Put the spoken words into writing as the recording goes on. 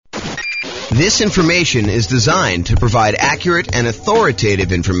This information is designed to provide accurate and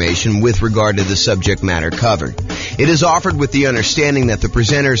authoritative information with regard to the subject matter covered. It is offered with the understanding that the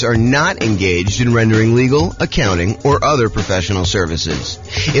presenters are not engaged in rendering legal, accounting, or other professional services.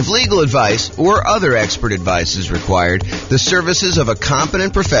 If legal advice or other expert advice is required, the services of a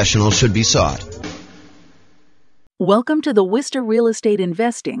competent professional should be sought. Welcome to the Worcester Real Estate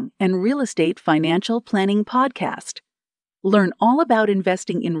Investing and Real Estate Financial Planning Podcast. Learn all about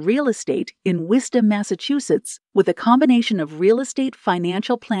investing in real estate in Worcester, Massachusetts, with a combination of real estate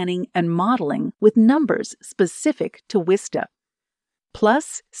financial planning and modeling with numbers specific to Worcester.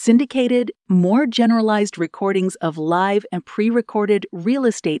 Plus, syndicated, more generalized recordings of live and pre-recorded real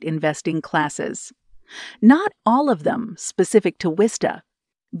estate investing classes. Not all of them specific to Worcester.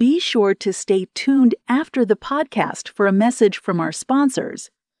 Be sure to stay tuned after the podcast for a message from our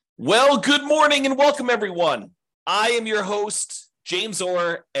sponsors. Well, good morning and welcome, everyone. I am your host, James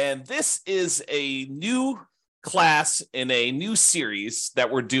Orr, and this is a new class in a new series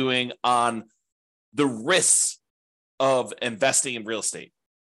that we're doing on the risks of investing in real estate,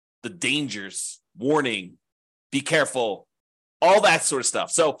 the dangers, warning, be careful, all that sort of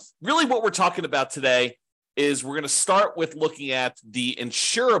stuff. So really what we're talking about today is we're going to start with looking at the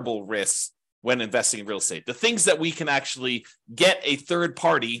insurable risks when investing in real estate, the things that we can actually get a third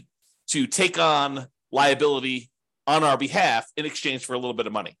party to take on liability on our behalf in exchange for a little bit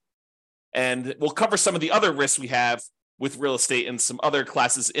of money. And we'll cover some of the other risks we have with real estate in some other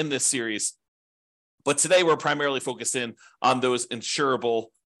classes in this series. But today we're primarily focused in on those insurable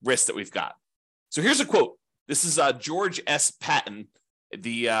risks that we've got. So here's a quote. This is George S. Patton,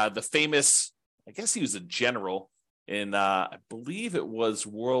 the famous, I guess he was a general in, I believe it was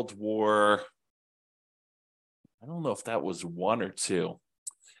World War, I don't know if that was 1 or 2.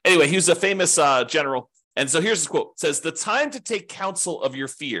 Anyway, he was a famous general. And so here's the quote. It says, "The time to take counsel of your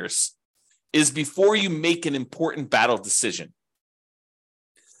fears is before you make an important battle decision.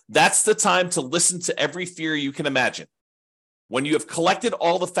 That's the time to listen to every fear you can imagine. When you have collected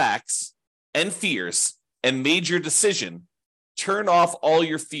all the facts and fears and made your decision, turn off all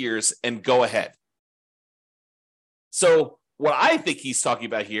your fears and go ahead." So what I think he's talking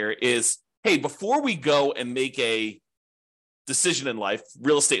about here is, hey, before we go and make a decision in life,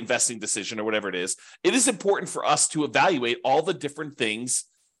 real estate investing decision or whatever it is important for us to evaluate all the different things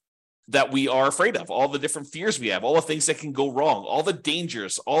that we are afraid of, all the different fears we have, all the things that can go wrong, all the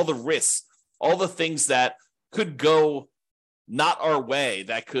dangers, all the risks, all the things that could go not our way,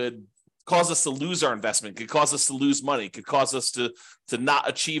 that could cause us to lose our investment, could cause us to lose money, could cause us to not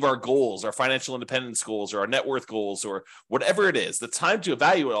achieve our goals, our financial independence goals, or our net worth goals, or whatever it is. The time to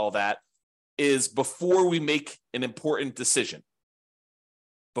evaluate all that is before we make an important decision,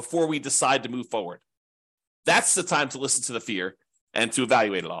 before we decide to move forward. That's the time to listen to the fear and to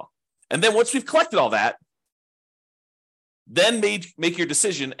evaluate it all. And then once we've collected all that, then make your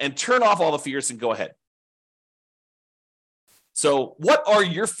decision and turn off all the fears and go ahead. So what are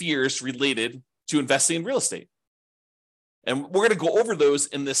your fears related to investing in real estate? And we're going to go over those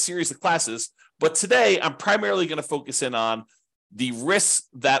in this series of classes. But today, I'm primarily going to focus in on the risks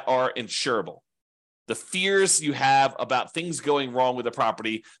that are insurable, the fears you have about things going wrong with a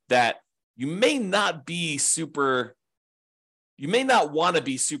property that you may not want to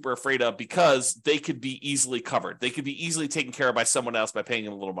be super afraid of because they could be easily covered. They could be easily taken care of by someone else by paying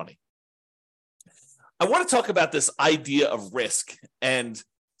them a little money. I want to talk about this idea of risk, and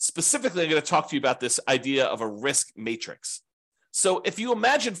specifically, I'm going to talk to you about this idea of a risk matrix. So if you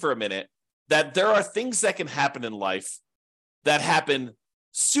imagine for a minute that there are things that can happen in life that happen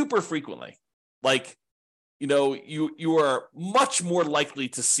super frequently, like, you are much more likely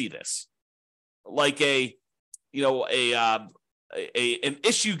to see this, like an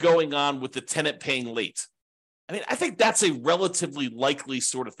issue going on with the tenant paying late. I mean, I think that's a relatively likely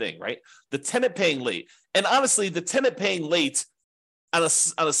sort of thing, right? The tenant paying late. And honestly, the tenant paying late on a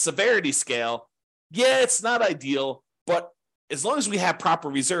severity scale, yeah, it's not ideal, but as long as we have proper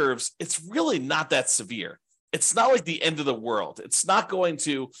reserves, it's really not that severe. It's not like the end of the world. It's not going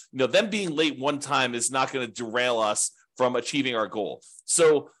to, them being late one time is not going to derail us from achieving our goal.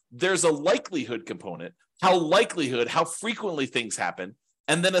 So there's a likelihood component, how frequently things happen,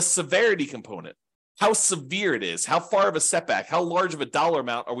 and then a severity component, how severe it is, how far of a setback, how large of a dollar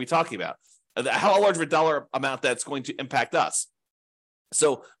amount are we talking about, how large of a dollar amount that's going to impact us.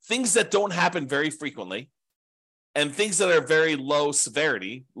 So things that don't happen very frequently and things that are very low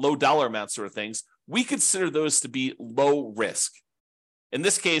severity, low dollar amount sort of things, we consider those to be low risk. In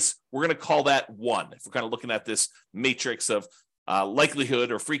this case, we're going to call that 1. If we're kind of looking at this matrix of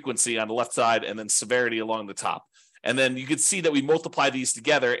likelihood or frequency on the left side and then severity along the top. And then you can see that we multiply these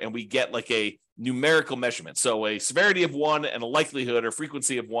together and we get like a numerical measurement. So a severity of 1 and a likelihood or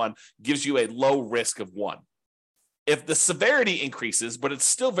frequency of 1 gives you a low risk of 1. If the severity increases, but it's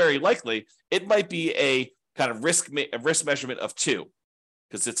still very likely, it might be a kind of risk measurement of 2,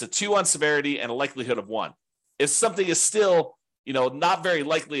 because it's a 2 on severity and a likelihood of 1. If something is still, not very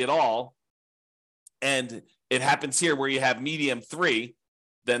likely at all, and it happens here where you have medium 3,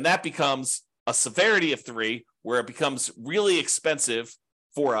 then that becomes a severity of 3, where it becomes really expensive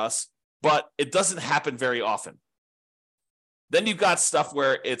for us, but it doesn't happen very often. Then you've got stuff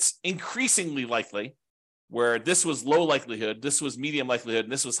where it's increasingly likely, where this was low likelihood, this was medium likelihood,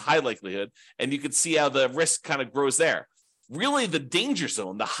 and this was high likelihood, and you can see how the risk kind of grows there. Really, the danger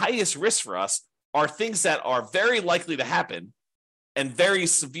zone, the highest risk for us, are things that are very likely to happen and very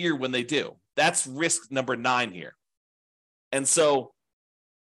severe when they do. That's risk number 9 here. And so,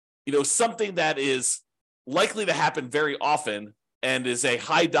 something that is likely to happen very often and is a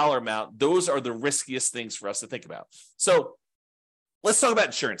high dollar amount, those are the riskiest things for us to think about. So let's talk about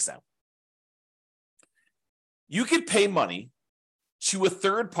insurance now. You could pay money to a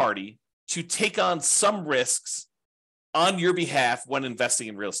third party to take on some risks on your behalf when investing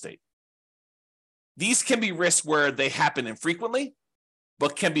in real estate. These can be risks where they happen infrequently,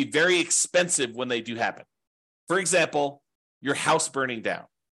 but can be very expensive when they do happen. For example, your house burning down.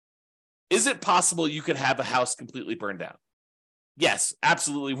 Is it possible you could have a house completely burned down? Yes,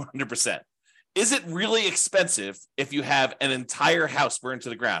 absolutely 100%. Is it really expensive if you have an entire house burned to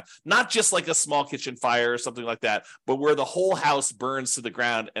the ground? Not just like a small kitchen fire or something like that, but where the whole house burns to the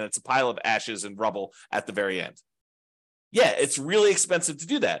ground and it's a pile of ashes and rubble at the very end. Yeah, it's really expensive to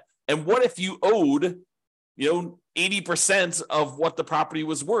do that. And what if you owed, 80% of what the property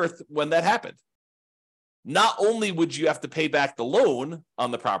was worth when that happened? Not only would you have to pay back the loan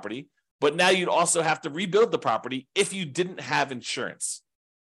on the property, but now you'd also have to rebuild the property if you didn't have insurance.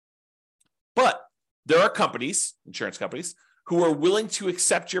 But there are companies, insurance companies, who are willing to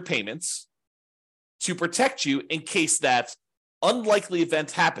accept your payments to protect you in case that unlikely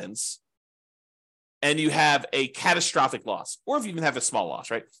event happens and you have a catastrophic loss, or if you even have a small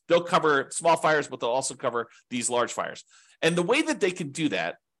loss, right? They'll cover small fires, but they'll also cover these large fires. And the way that they can do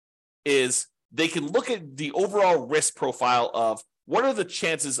that is they can look at the overall risk profile of what are the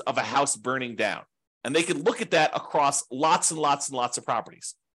chances of a house burning down. And they can look at that across lots and lots and lots of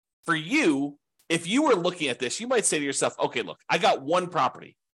properties. For you, if you were looking at this, you might say to yourself, okay, look, I got one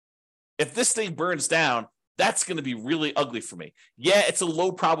property. If this thing burns down, that's going to be really ugly for me. Yeah, it's a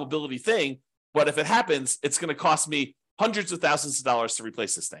low probability thing, but if it happens, it's going to cost me hundreds of thousands of dollars to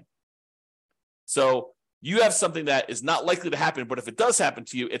replace this thing. So you have something that is not likely to happen, but if it does happen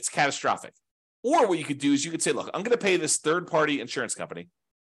to you, it's catastrophic. Or what you could do is you could say, look, I'm going to pay this third-party insurance company,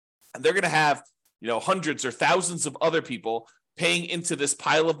 and they're going to have, hundreds or thousands of other people paying into this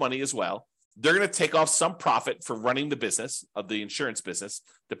pile of money as well. They're going to take off some profit for running the business of the insurance business,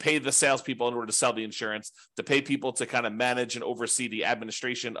 to pay the salespeople in order to sell the insurance, to pay people to kind of manage and oversee the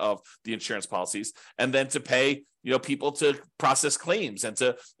administration of the insurance policies, and then to pay, people to process claims and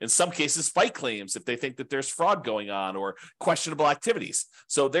to, in some cases, fight claims if they think that there's fraud going on or questionable activities.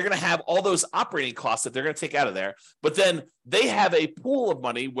 So they're going to have all those operating costs that they're going to take out of there. But then they have a pool of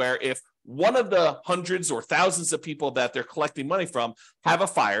money where if one of the hundreds or thousands of people that they're collecting money from have a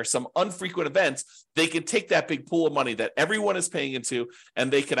fire, some unfrequent events, they can take that big pool of money that everyone is paying into, and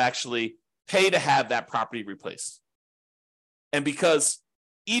they could actually pay to have that property replaced. And because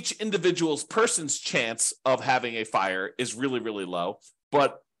each individual's person's chance of having a fire is really, really low,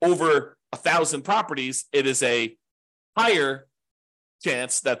 but over 1,000 properties, it is a higher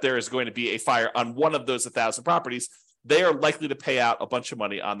chance that there is going to be a fire on one of those 1,000 properties. They are likely to pay out a bunch of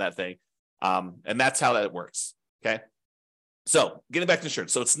money on that thing. And that's how that works. Okay. So getting back to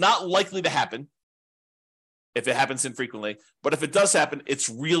insurance. So it's not likely to happen if it happens infrequently, but if it does happen, it's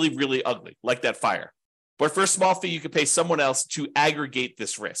really, really ugly, like that fire. But for a small fee, you can pay someone else to aggregate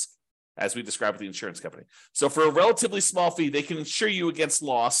this risk, as we described with the insurance company. So for a relatively small fee, they can insure you against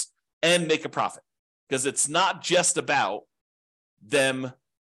loss and make a profit, because it's not just about them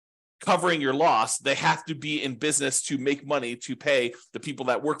covering your loss. They have to be in business to make money to pay the people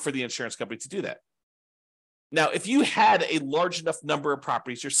that work for the insurance company to do that. Now, if you had a large enough number of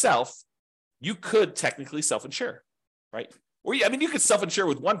properties yourself, you could technically self-insure, right? Or you could self-insure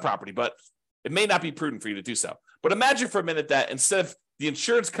with one property, but it may not be prudent for you to do so. But imagine for a minute that instead of the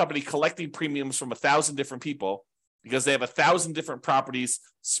insurance company collecting premiums from 1,000 different people, because they have 1,000 different properties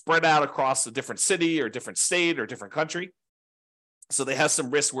spread out across a different city or different state or different country, so they have some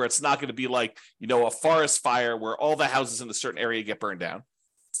risk where it's not going to be like, a forest fire where all the houses in a certain area get burned down.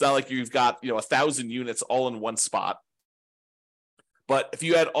 It's not like you've got 1,000 units all in one spot. But if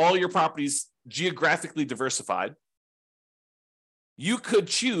you had all your properties geographically diversified, you could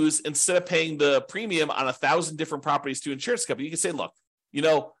choose, instead of paying the premium on 1,000 different properties to an insurance company, you can say, look,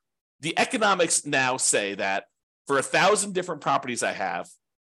 the economics now say that for 1,000 different properties I have,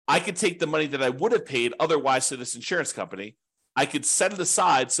 I could take the money that I would have paid otherwise to this insurance company. I could set it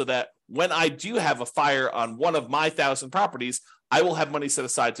aside so that when I do have a fire on one of my 1,000 properties, I will have money set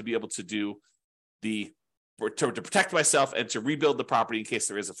aside to be able to do to protect myself and to rebuild the property in case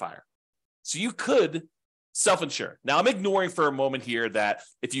there is a fire. So you could self-insure. Now, I'm ignoring for a moment here that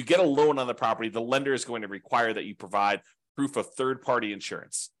if you get a loan on the property, the lender is going to require that you provide proof of third-party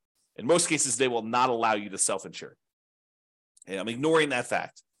insurance. In most cases, they will not allow you to self-insure. And I'm ignoring that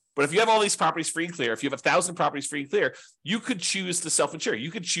fact. But if you have all these properties free and clear, if you have 1,000 properties free and clear, you could choose to self-insure. You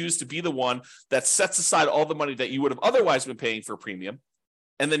could choose to be the one that sets aside all the money that you would have otherwise been paying for a premium,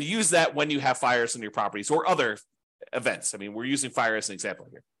 and then use that when you have fires in your properties or other events. I mean, we're using fire as an example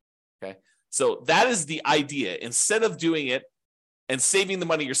here. Okay. So that is the idea. Instead of doing it and saving the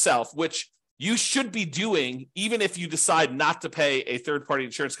money yourself, which you should be doing even if you decide not to pay a third-party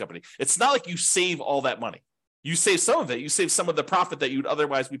insurance company. It's not like you save all that money. You save some of it. You save some of the profit that you'd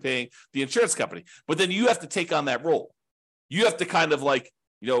otherwise be paying the insurance company. But then you have to take on that role. You have to kind of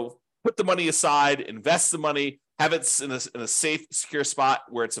put the money aside, invest the money, have it in a safe, secure spot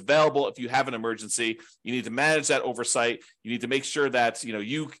where it's available. If you have an emergency, you need to manage that oversight. You need to make sure that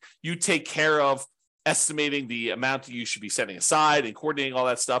you take care of estimating the amount you should be setting aside and coordinating all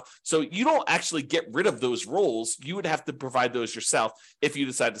that stuff. So you don't actually get rid of those roles. You would have to provide those yourself if you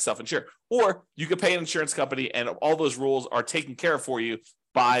decide to self-insure. Or you could pay an insurance company and all those roles are taken care of for you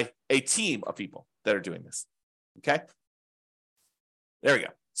by a team of people that are doing this. Okay? There we go.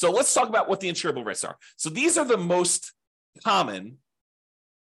 So let's talk about what the insurable risks are. So these are the most common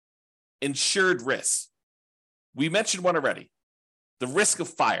insured risks. We mentioned one already, the risk of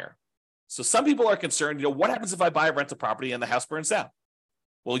fire. So some people are concerned, what happens if I buy a rental property and the house burns down?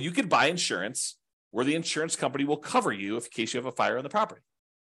 Well, you could buy insurance where the insurance company will cover you in case you have a fire on the property.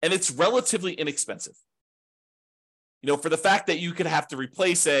 And it's relatively inexpensive. For the fact that you could have to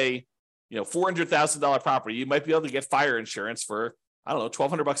replace a $400,000 property, you might be able to get fire insurance for,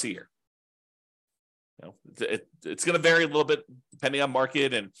 $1,200 a year. It's going to vary a little bit depending on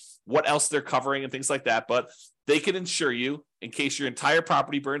market and what else they're covering and things like that. But they can insure you in case your entire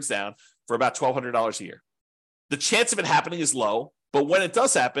property burns down for about $1,200 a year. The chance of it happening is low, but when it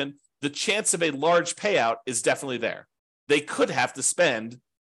does happen, the chance of a large payout is definitely there. They could have to spend,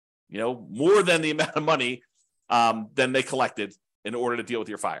 more than the amount of money than they collected in order to deal with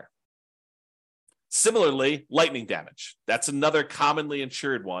your fire. Similarly, lightning damage. That's another commonly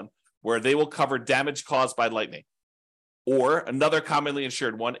insured one where they will cover damage caused by lightning. Or another commonly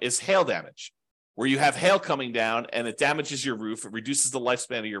insured one is hail damage, where you have hail coming down and it damages your roof, it reduces the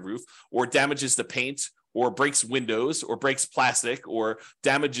lifespan of your roof, or damages the paint, or breaks windows, or breaks plastic, or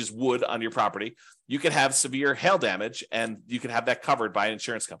damages wood on your property. You can have severe hail damage, and you can have that covered by an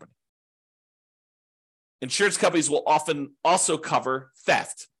insurance company. Insurance companies will often also cover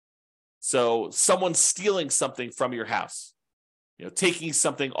theft. So someone stealing something from your house, taking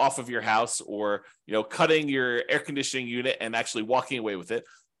something off of your house, or, cutting your air conditioning unit and actually walking away with it.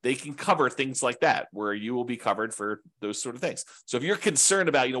 They can cover things like that where you will be covered for those sort of things. So if you're concerned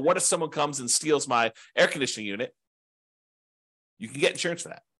about, what if someone comes and steals my air conditioning unit, you can get insurance for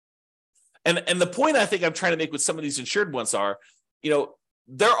that. And the point I think I'm trying to make with some of these insured ones are,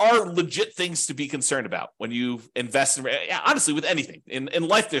 there are legit things to be concerned about when you invest in, honestly, with anything. In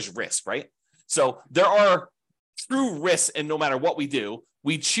life, there's risk, right? So there are true risks, and no matter what we do,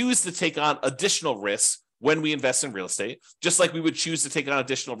 we choose to take on additional risks when we invest in real estate, just like we would choose to take on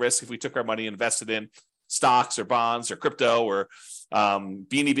additional risk if we took our money and invested in stocks or bonds or crypto or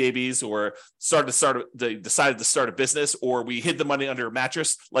Beanie Babies, or decided to start a business, or we hid the money under a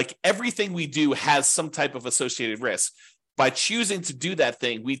mattress. Like, everything we do has some type of associated risk. By choosing to do that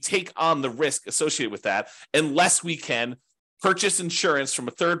thing, we take on the risk associated with that, unless we can purchase insurance from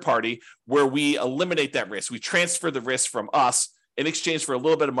a third party where we eliminate that risk. We transfer the risk from us in exchange for a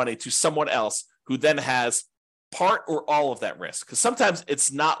little bit of money to someone else who then has part or all of that risk. Because sometimes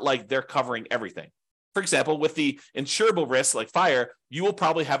it's not like they're covering everything. For example, with the insurable risks like fire, you will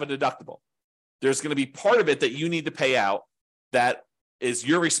probably have a deductible. There's going to be part of it that you need to pay out that is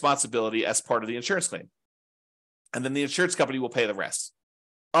your responsibility as part of the insurance claim. And then the insurance company will pay the rest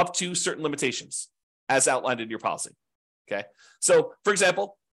up to certain limitations as outlined in your policy. Okay. So, for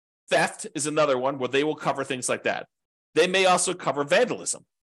example, theft is another one where they will cover things like that. They may also cover vandalism.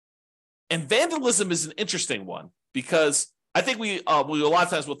 And vandalism is an interesting one because I think we a lot of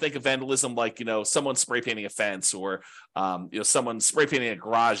times will think of vandalism like, someone spray painting a fence or, someone spray painting a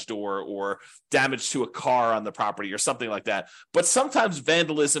garage door or damage to a car on the property or something like that. But sometimes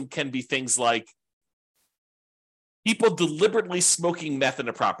vandalism can be things like people deliberately smoking meth in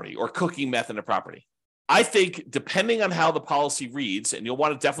a property or cooking meth in a property. I think depending on how the policy reads, and you'll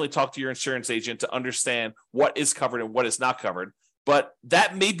want to definitely talk to your insurance agent to understand what is covered and what is not covered, but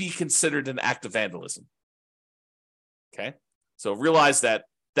that may be considered an act of vandalism. Okay, so realize that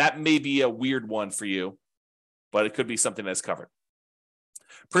may be a weird one for you, but it could be something that's covered.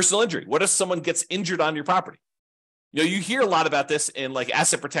 Personal injury. What if someone gets injured on your property? You hear a lot about this in like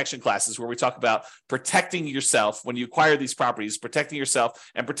asset protection classes where we talk about protecting yourself when you acquire these properties, protecting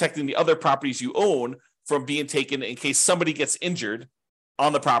yourself and protecting the other properties you own from being taken in case somebody gets injured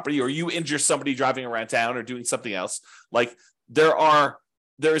on the property or you injure somebody driving around town or doing something else. Like there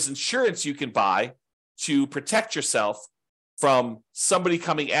is insurance you can buy to protect yourself from somebody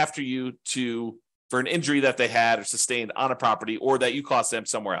coming after you for an injury that they had or sustained on a property or that you caused them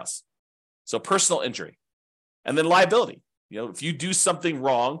somewhere else. So personal injury. And then liability. If you do something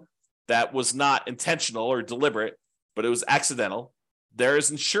wrong that was not intentional or deliberate, but it was accidental, there is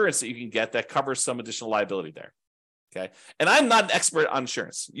insurance that you can get that covers some additional liability there. Okay. And I'm not an expert on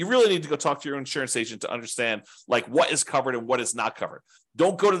insurance. You really need to go talk to your insurance agent to understand like what is covered and what is not covered.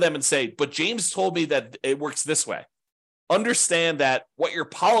 Don't go to them and say, but James told me that it works this way. Understand that what your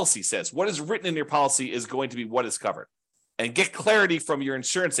policy says, what is written in your policy is going to be what is covered. And get clarity from your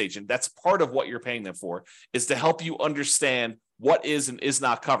insurance agent. That's part of what you're paying them for, is to help you understand what is and is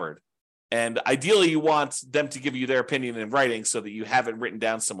not covered. And ideally, you want them to give you their opinion in writing so that you have it written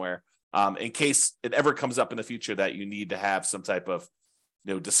down somewhere in case it ever comes up in the future that you need to have some type of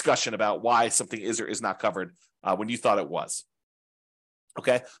discussion about why something is or is not covered when you thought it was.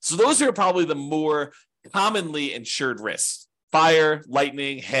 Okay, so those are probably the more commonly insured risks: fire,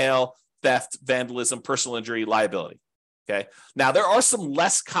 lightning, hail, theft, vandalism, personal injury, liability. Okay, now there are some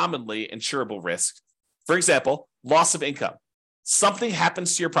less commonly insurable risks. For example, loss of income. Something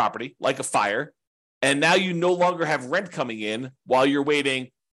happens to your property, like a fire, and now you no longer have rent coming in while you're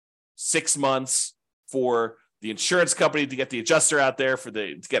waiting 6 months for the insurance company to get the adjuster out there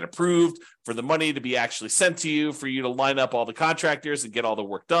to get approved, for the money to be actually sent to you, for you to line up all the contractors and get all the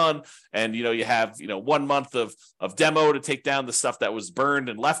work done. And, you have, 1 month of demo to take down the stuff that was burned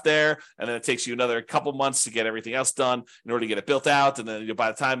and left there. And then it takes you another couple months to get everything else done in order to get it built out. And then by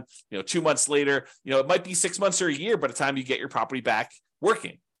the time, 2 months later, it might be 6 months or a year by the time you get your property back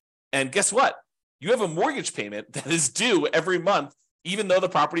working. And guess what? You have a mortgage payment that is due every month, even though the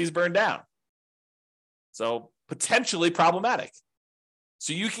property is burned down. So potentially problematic.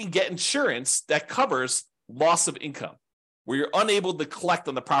 So you can get insurance that covers loss of income, where you're unable to collect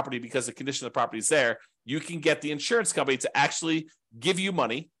on the property because the condition of the property is there. You can get the insurance company to actually give you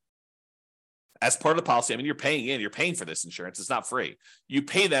money as part of the policy. I mean, you're paying for this insurance. It's not free. You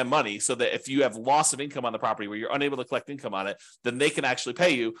pay them money so that if you have loss of income on the property where you're unable to collect income on it, then they can actually pay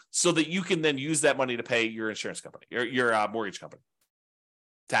you so that you can then use that money to pay your insurance company, your mortgage company,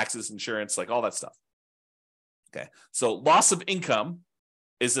 taxes, insurance, like all that stuff. Okay, so loss of income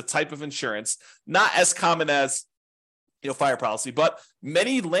is a type of insurance, not as common as fire policy, but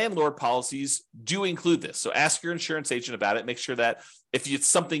many landlord policies do include this. So ask your insurance agent about it. Make sure that if it's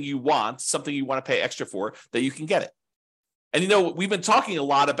something you want to pay extra for, that you can get it. And we've been talking a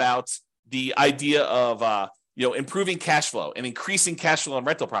lot about the idea of improving cash flow and increasing cash flow on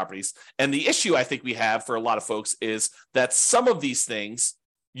rental properties. And the issue I think we have for a lot of folks is that some of these things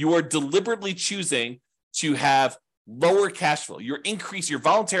you are deliberately choosing to have lower cash flow. You're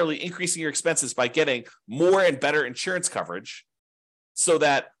voluntarily increasing your expenses by getting more and better insurance coverage so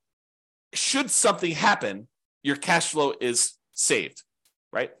that should something happen, your cash flow is saved,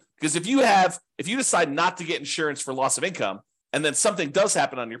 right? Because if you decide not to get insurance for loss of income and then something does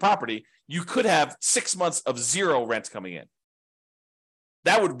happen on your property, you could have 6 months of zero rent coming in.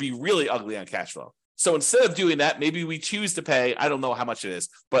 That would be really ugly on cash flow. So instead of doing that, maybe we choose to pay, I don't know how much it is,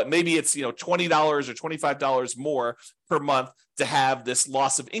 but maybe it's $20 or $25 more per month to have this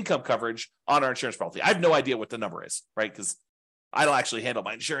loss of income coverage on our insurance policy. I have no idea what the number is, right? Because I don't actually handle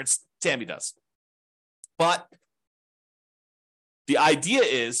my insurance. Tammy does. But the idea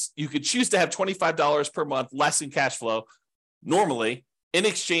is you could choose to have $25 per month less in cash flow normally in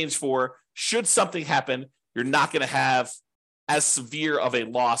exchange for, should something happen, you're not going to have as severe of a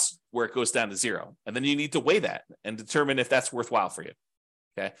loss where it goes down to zero. And then you need to weigh that and determine if that's worthwhile for you.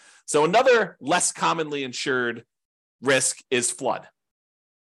 Okay. So another less commonly insured risk is flood.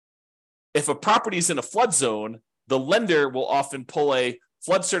 If a property is in a flood zone, the lender will often pull a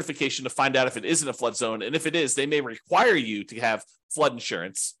flood certification to find out if it isn't a flood zone. And if it is, they may require you to have flood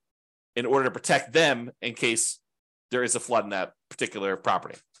insurance in order to protect them in case there is a flood in that particular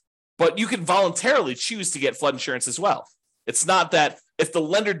property. But you can voluntarily choose to get flood insurance as well. It's not that if the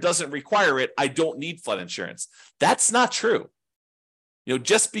lender doesn't require it, I don't need flood insurance. That's not true.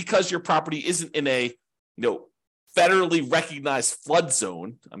 Just because your property isn't in a, federally recognized flood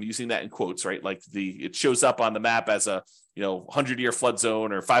zone, I'm using that in quotes, right? Like it shows up on the map as a, 100-year flood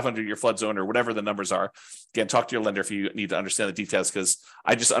zone or 500-year flood zone or whatever the numbers are. Again, talk to your lender if you need to understand the details, because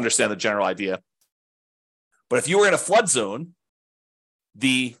I just understand the general idea. But if you were in a flood zone,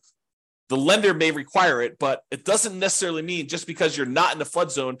 the lender may require it, but it doesn't necessarily mean just because you're not in the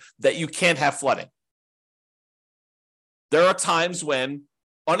flood zone that you can't have flooding. There are times when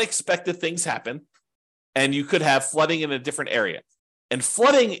unexpected things happen and you could have flooding in a different area. And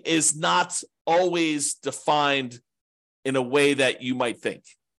flooding is not always defined in a way that you might think.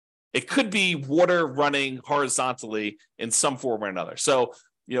 It could be water running horizontally in some form or another. So,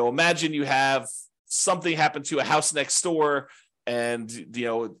 imagine you have something happen to a house next door and,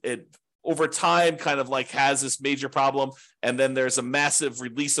 it over time kind of like has this major problem. And then there's a massive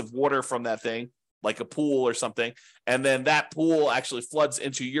release of water from that thing, like a pool or something. And then that pool actually floods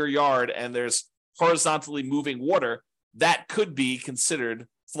into your yard and there's horizontally moving water. That could be considered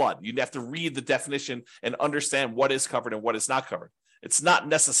flood. You'd have to read the definition and understand what is covered and what is not covered. It's not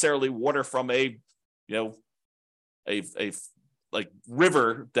necessarily water from a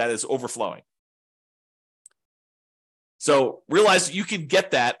river that is overflowing. So realize you can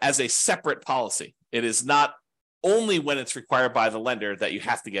get that as a separate policy. It is not only when it's required by the lender that you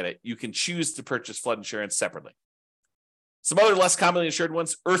have to get it. You can choose to purchase flood insurance separately. Some other less commonly insured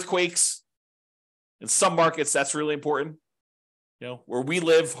ones, earthquakes. In some markets, that's really important. Where we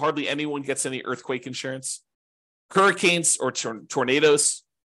live, hardly anyone gets any earthquake insurance. Hurricanes or tornadoes.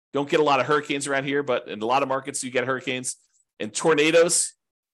 Don't get a lot of hurricanes around here, but in a lot of markets, you get hurricanes. And tornadoes,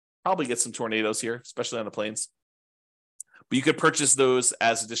 probably get some tornadoes here, especially on the plains. But you could purchase those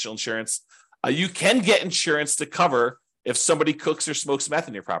as additional insurance. You can get insurance to cover if somebody cooks or smokes meth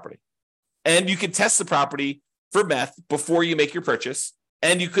in your property. And you can test the property for meth before you make your purchase.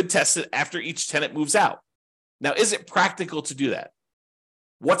 And you could test it after each tenant moves out. Now, is it practical to do that?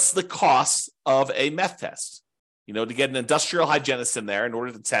 What's the cost of a meth test? To get an industrial hygienist in there in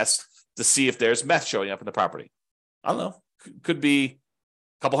order to test to see if there's meth showing up in the property. I don't know. Could be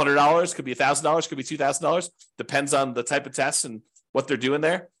a couple $100, could be $1,000, could be $2,000. Depends on the type of test and what they're doing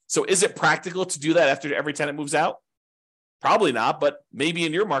there. So is it practical to do that after every tenant moves out? Probably not, but maybe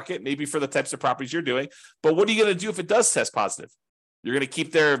in your market, maybe for the types of properties you're doing. But what are you going to do if it does test positive? You're going to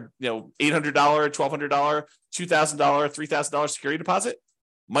keep their, $800, $1,200, $2,000, $3,000 security deposit?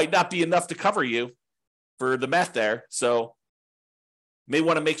 Might not be enough to cover you for the meth there. So may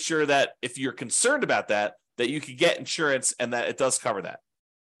want to make sure that if you're concerned about that you can get insurance and that it does cover that.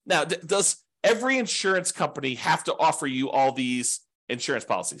 Now, does every insurance company have to offer you all these insurance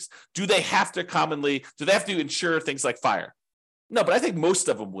policies? Do they have to insure things like fire? No, but I think most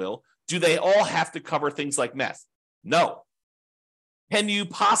of them will. Do they all have to cover things like meth? No. Can you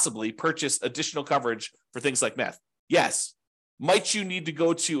possibly purchase additional coverage for things like meth? Yes. Might you need to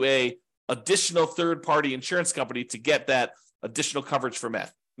go to a additional third-party insurance company to get that additional coverage for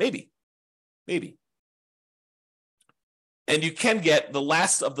meth? Maybe. And you can get the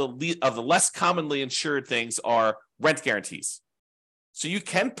last of the less commonly insured things are rent guarantees. So you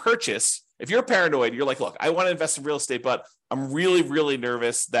can purchase, if you're paranoid, you're like, look, I want to invest in real estate, but I'm really, really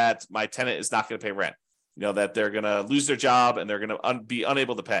nervous that my tenant is not going to pay rent. That they're going to lose their job and they're going to be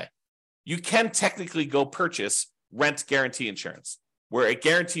unable to pay. You can technically go purchase rent guarantee insurance, where it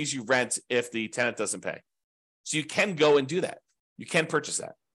guarantees you rent if the tenant doesn't pay. So you can go and do that. You can purchase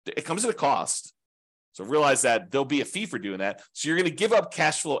that. It comes at a cost. So realize that there'll be a fee for doing that. So you're going to give up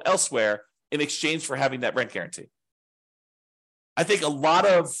cash flow elsewhere in exchange for having that rent guarantee. I think a lot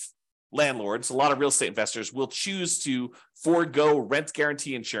of landlords, a lot of real estate investors will choose to forego rent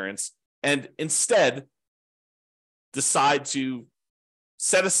guarantee insurance and instead decide to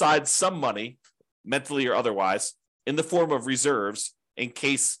set aside some money, mentally or otherwise, in the form of reserves in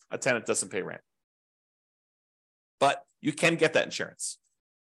case a tenant doesn't pay rent. But you can get that insurance.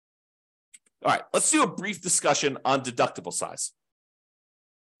 All right, let's do a brief discussion on deductible size.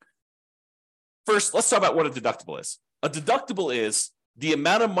 First, let's talk about what a deductible is. A deductible is the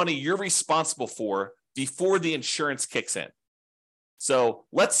amount of money you're responsible for before the insurance kicks in. So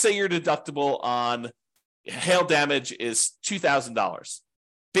let's say your deductible on hail damage is $2,000.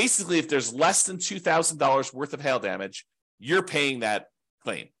 Basically, if there's less than $2,000 worth of hail damage, you're paying that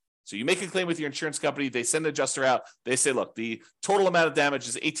claim. So you make a claim with your insurance company, they send an adjuster out, they say, look, the total amount of damage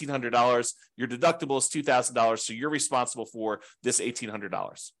is $1,800, your deductible is $2,000, so you're responsible for this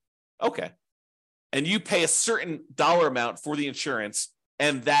 $1,800. Okay. And you pay a certain dollar amount for the insurance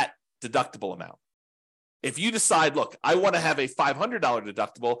and that deductible amount. If you decide, look, I want to have a $500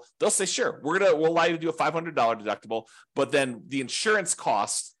 deductible, they'll say, sure, we'll allow you to do a $500 deductible, but then the insurance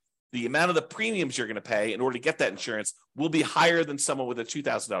cost, the amount of the premiums you're going to pay in order to get that insurance will be higher than someone with a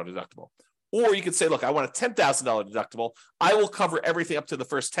 $2,000 deductible. Or you could say, look, I want a $10,000 deductible. I will cover everything up to the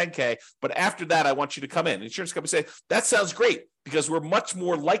first 10K, but after that, I want you to come in. The insurance company say, that sounds great because we're much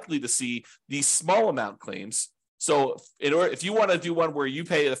more likely to see these small amount claims. So if you want to do one where you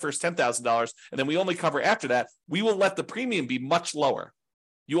pay the first $10,000 and then we only cover after that, we will let the premium be much lower.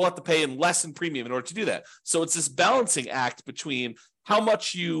 You will have to pay in less in premium in order to do that. So it's this balancing act between how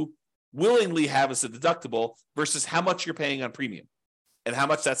much you willingly have as a deductible versus how much you're paying on premium and how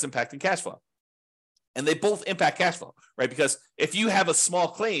much that's impacting cash flow. And they both impact cash flow, right? Because if you have a small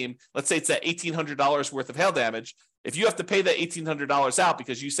claim, let's say it's that $1,800 worth of hail damage, if you have to pay that $1,800 out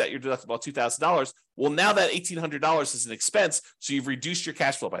because you set your deductible at $2,000, well, now that $1,800 is an expense, so you've reduced your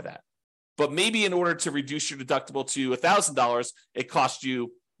cash flow by that. But maybe in order to reduce your deductible to $1,000, it costs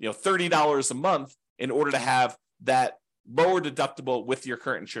you, $30 a month in order to have that lower deductible with your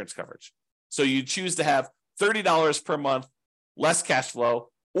current insurance coverage. So you choose to have $30 per month, less cash flow,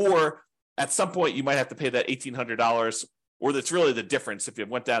 or at some point you might have to pay that $1,800, or that's really the difference. If it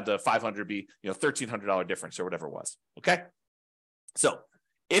went down to $500, be $1,300 difference or whatever it was. Okay. So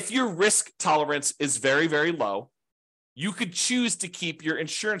if your risk tolerance is very, very low, you could choose to keep your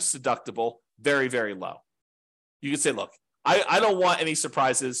insurance deductible very, very low. You could say, look, I don't want any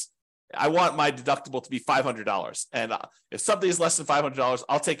surprises. I want my deductible to be $500. And if something is less than $500,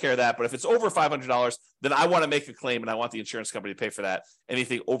 I'll take care of that. But if it's over $500, then I want to make a claim and I want the insurance company to pay for that,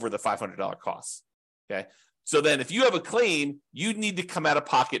 anything over the $500 costs. Okay. So then if you have a claim, you need to come out of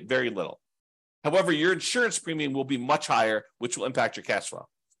pocket very little. However, your insurance premium will be much higher, which will impact your cash flow.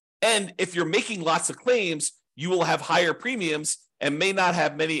 And if you're making lots of claims, you will have higher premiums and may not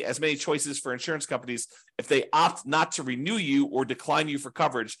have as many choices for insurance companies if they opt not to renew you or decline you for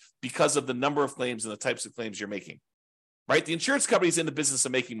coverage because of the number of claims and the types of claims you're making, right? The insurance company is in the business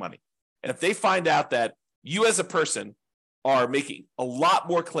of making money. And if they find out that you as a person are making a lot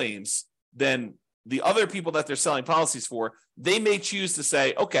more claims than the other people that they're selling policies for, they may choose to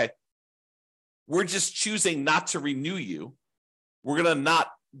say, okay, we're just choosing not to renew you. We're going to not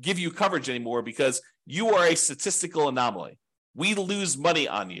give you coverage anymore because you are a statistical anomaly. We lose money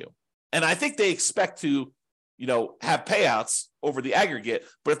on you. And I think they expect to, have payouts over the aggregate.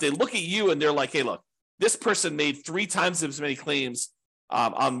 But if they look at you and they're like, hey, look, this person made 3 times as many claims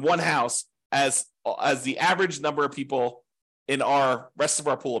on one house as the average number of people in our rest of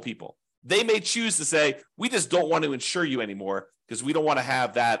our pool of people, they may choose to say, we just don't want to insure you anymore because we don't want to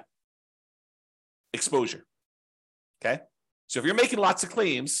have that exposure. Okay. So if you're making lots of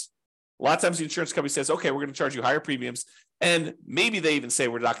claims, a lot of times the insurance company says, okay, we're going to charge you higher premiums. And maybe they even say,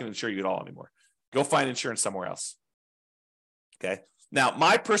 we're not going to insure you at all anymore. Go find insurance somewhere else. Okay. Now,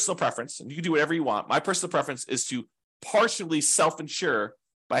 my personal preference, and you can do whatever you want, my personal preference is to partially self-insure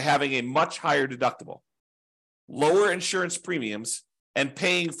by having a much higher deductible, lower insurance premiums, and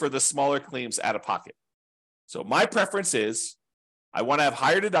paying for the smaller claims out of pocket. So my preference is I want to have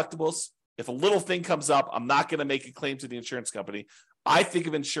higher deductibles. If a little thing comes up, I'm not going to make a claim to the insurance company. I think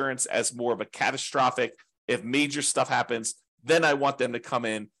of insurance as more of a catastrophic. If major stuff happens, then I want them to come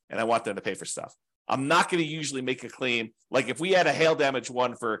in and I want them to pay for stuff. I'm not going to usually make a claim. Like if we had a hail damage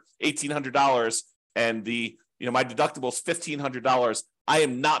one for $1,800 and my deductible is $1,500, I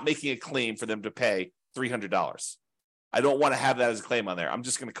am not making a claim for them to pay $300. I don't want to have that as a claim on there. I'm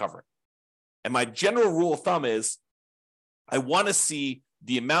just going to cover it. And my general rule of thumb is I want to see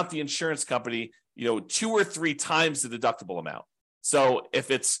the amount the insurance company, 2 or 3 times the deductible amount. So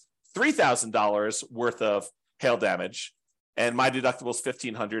if it's $3,000 worth of hail damage and my deductible is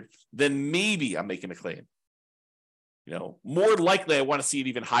 $1,500, then maybe I'm making a claim. More likely I want to see it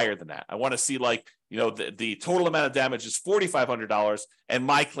even higher than that. I want to see the total amount of damage is $4,500 and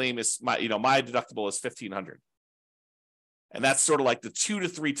my claim is my deductible is $1,500. And that's sort of like the 2 to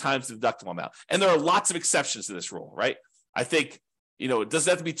 3 times the deductible amount. And there are lots of exceptions to this rule, right? I think, it doesn't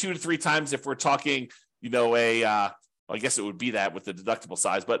have to be 2 to 3 times if we're talking, I guess it would be that with the deductible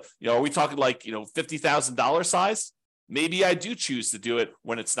size, but, are we talking like, $50,000 size? Maybe I do choose to do it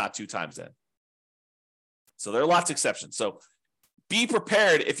when it's not 2 times in. So there are lots of exceptions. So be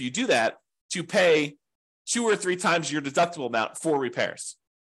prepared if you do that to pay 2 or 3 times your deductible amount for repairs.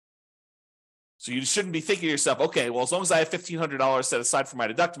 So you shouldn't be thinking to yourself, okay, well, as long as I have $1,500 set aside for my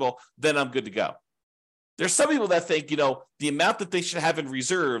deductible, then I'm good to go. There's some people that think, the amount that they should have in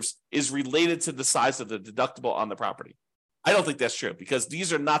reserves is related to the size of the deductible on the property. I don't think that's true because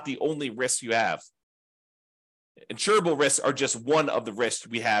these are not the only risks you have. Insurable risks are just one of the risks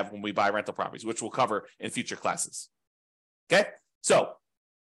we have when we buy rental properties, which we'll cover in future classes. Okay, so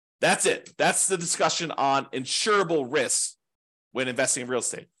that's it. That's the discussion on insurable risks when investing in real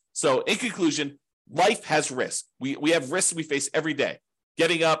estate. So in conclusion, life has risk. We have risks we face every day.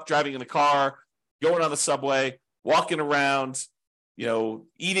 Getting up, driving in the car, going on the subway, walking around,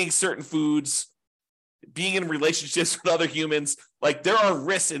 eating certain foods, being in relationships with other humans. Like there are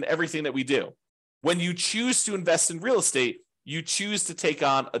risks in everything that we do. When you choose to invest in real estate, you choose to take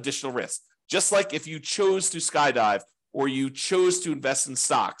on additional risks. Just like if you chose to skydive or you chose to invest in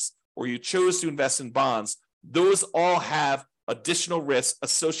stocks or you chose to invest in bonds, those all have additional risks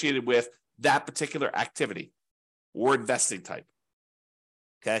associated with that particular activity or investing type.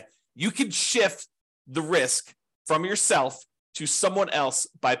 Okay? You can shift the risk from yourself to someone else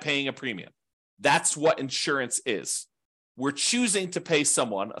by paying a premium. That's what insurance is. We're choosing to pay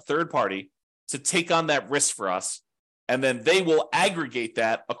someone, a third party, to take on that risk for us, and then they will aggregate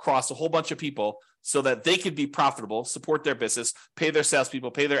that across a whole bunch of people so that they could be profitable, support their business, pay their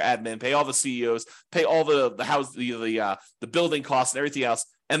salespeople, pay their admin, pay all the CEOs, pay all the house, the building costs and everything else,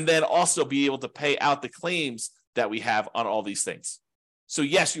 and then also be able to pay out the claims that we have on all these things. So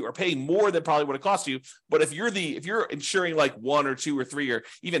yes, you are paying more than probably what it costs you, but if you're insuring like 1 or 2 or 3 or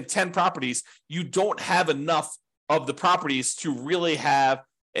even 10 properties, you don't have enough of the properties to really have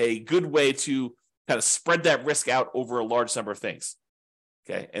a good way to kind of spread that risk out over a large number of things.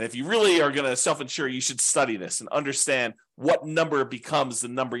 Okay. And if you really are going to self-insure, you should study this and understand what number becomes the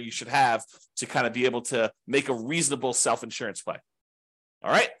number you should have to kind of be able to make a reasonable self-insurance play.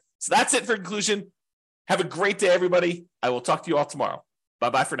 All right. So that's it for conclusion. Have a great day, everybody. I will talk to you all tomorrow.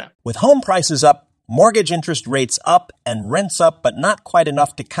 Bye-bye for now. With home prices up, mortgage interest rates up, and rents up, but not quite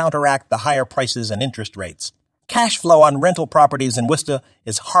enough to counteract the higher prices and interest rates, cash flow on rental properties in Wista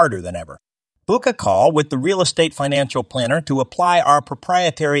is harder than ever. Book a call with the Real Estate Financial Planner to apply our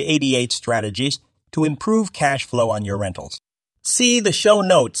proprietary 88 strategies to improve cash flow on your rentals. See the show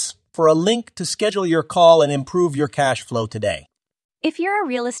notes for a link to schedule your call and improve your cash flow today. If you're a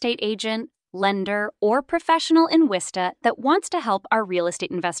real estate agent, lender, or professional in Wista that wants to help our real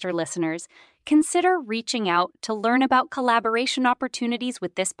estate investor listeners, consider reaching out to learn about collaboration opportunities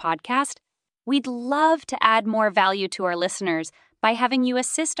with this podcast. We'd love to add more value to our listeners by having you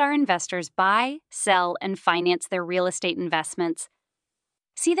assist our investors buy, sell, and finance their real estate investments.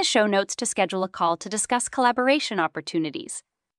 See the show notes to schedule a call to discuss collaboration opportunities.